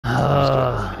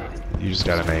You just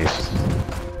got an ace.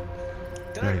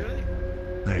 Did I really?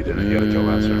 No, you didn't. You had a kill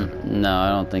last round. No, I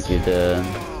don't think you did.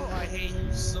 Oh, I hate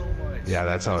you so much. Yeah,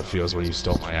 that's how it feels when you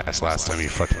stole my ass last time, you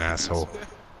fucking asshole.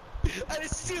 I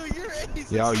didn't steal your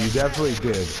ace. Yo, you definitely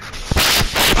did.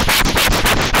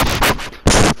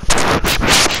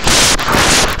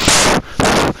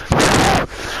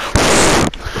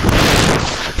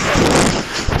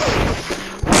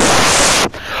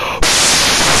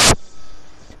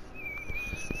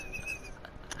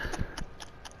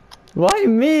 Why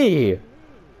me?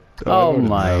 Oh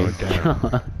my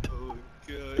god. Oh,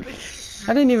 God.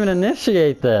 I didn't even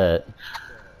initiate that.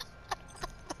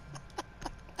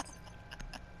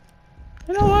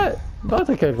 You know what? I'm about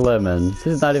to kick Lemons.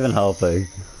 He's not even helping.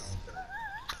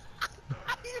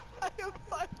 I have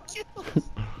 5 kills.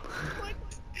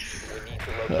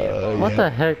 What the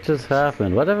heck just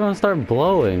happened? Why did everyone start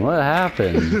blowing? What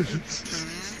happened?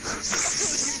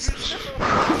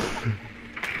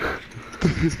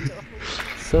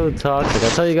 So toxic. I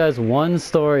tell you guys one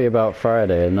story about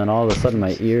Friday and then all of a sudden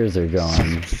my ears are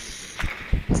gone.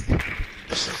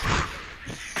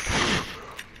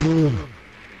 Yeah,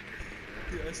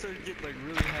 I started getting like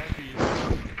really happy.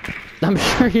 I'm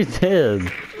sure you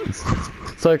did.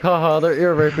 It's like, haha, they're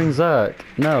ear raping Zach.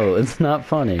 No, it's not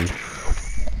funny.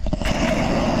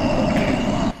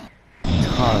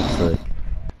 Toxic.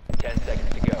 10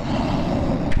 seconds to go.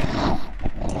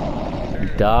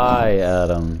 Die,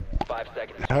 Adam. 5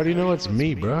 seconds. How do you know it's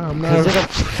me, bro? I'm Cause not. you're the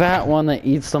fat one that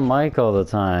eats the mic all the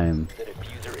time. The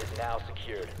diffuser is now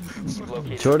secured. You've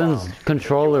located Jordan's the bomb.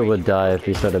 controller would die if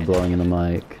he started blowing in the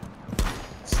mic.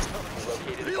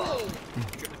 Located the bomb.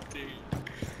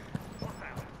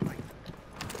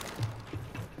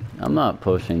 I'm not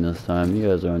pushing this time. You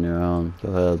guys are on your own. Go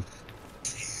ahead.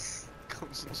 Come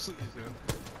some sleep, man.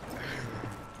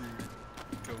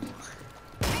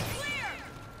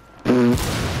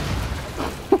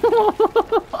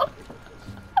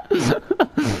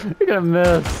 You're gonna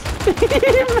miss. He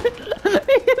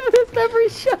missed every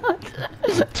shot.